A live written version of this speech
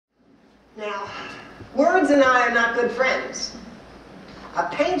Now, words and I are not good friends. A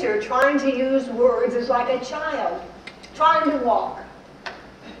painter trying to use words is like a child trying to walk.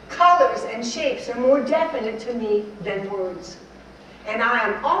 Colors and shapes are more definite to me than words. And I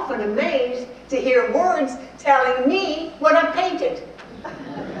am often amazed to hear words telling me what I've painted.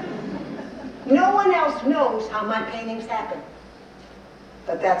 No one else knows how my paintings happen.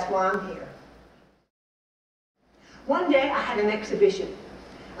 But that's why I'm here. One day I had an exhibition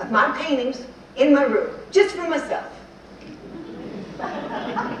of my paintings in my room, just for myself.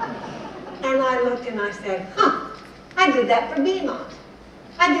 And I looked and I said, I did that for Beaumont.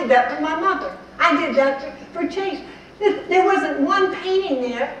 I did that for my mother. I did that for Chase. There wasn't one painting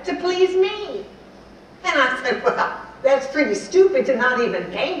there to please me. And I said, well, that's pretty stupid to not even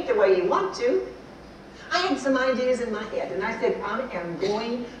paint the way you want to. I had some ideas in my head, and I said, I am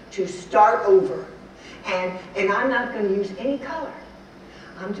going to start over. And I'm not going to use any color.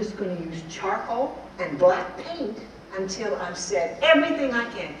 I'm just going to use charcoal and black paint until I've said everything I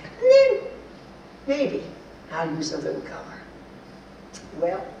can. And then, maybe, I'll use a little color.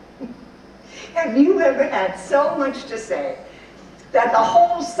 Well, have you ever had so much to say that the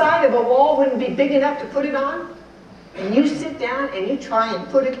whole side of a wall wouldn't be big enough to put it on? And you sit down and you try and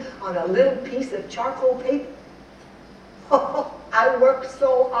put it on a little piece of charcoal paper? Oh, I worked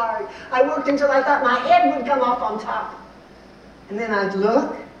so hard. I worked until I thought my head would come off on top. And then I'd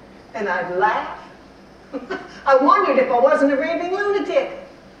look and I'd laugh. I wondered if I wasn't a raving lunatic.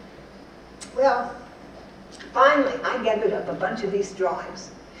 Well, finally, I gathered up a bunch of these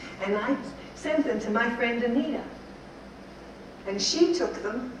drawings and I sent them to my friend Anita. And she took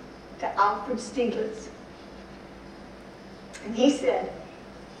them to Alfred Stieglitz. And he said,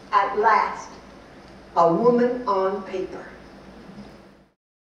 at last, a woman on paper.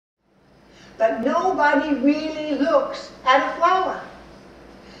 But nobody really looks at a flower.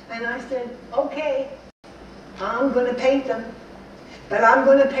 And I said, okay, I'm going to paint them. But I'm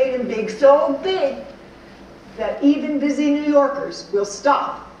going to paint them big, so big that even busy New Yorkers will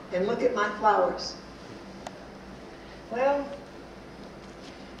stop and look at my flowers. Well,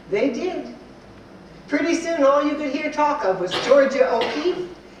 they did. Pretty soon all you could hear talk of was Georgia O'Keeffe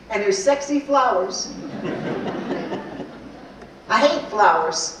and her sexy flowers. I hate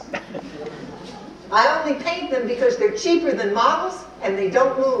flowers. I only paint them because they're cheaper than models and they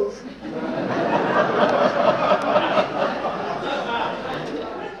don't move.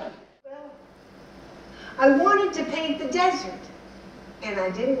 Well, I wanted to paint the desert, and I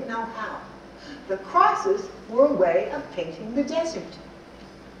didn't know how. The crosses were a way of painting the desert.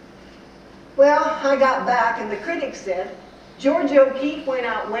 Well, I got back and the critics said, Georgia O'Keeffe went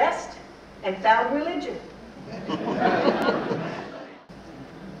out west and found religion.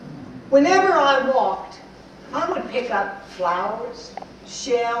 Whenever I walked, I would pick up flowers,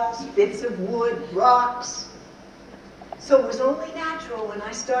 shells, bits of wood, rocks. So it was only natural when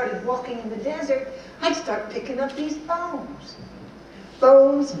I started walking in the desert, I'd start picking up these bones.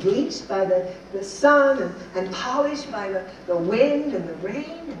 Bones bleached by the sun and polished by the wind and the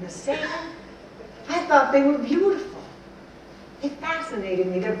rain and the sand. I thought they were beautiful. It fascinated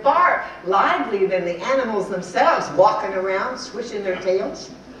me. They're far livelier than the animals themselves walking around, swishing their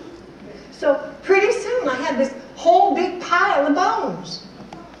tails. So pretty soon I had this whole big pile of bones.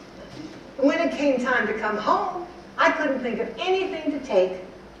 And when it came time to come home, I couldn't think of anything to take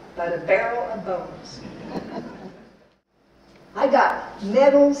but a barrel of bones. I got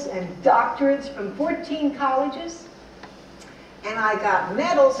medals and doctorates from 14 colleges, and I got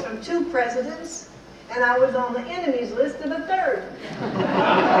medals from 2 presidents, and I was on the enemies list of a 3rd.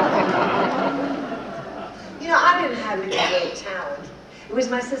 You know, I didn't have any great talent. It was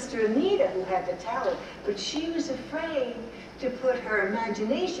my sister Anita who had the talent, but she was afraid to put her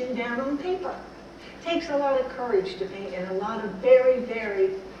imagination down on paper. It takes a lot of courage to paint and a lot of very,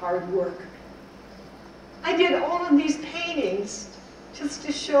 very hard work. I did all of these paintings just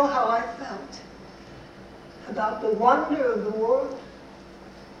to show how I felt about the wonder of the world,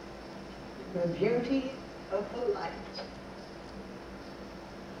 the beauty of the light.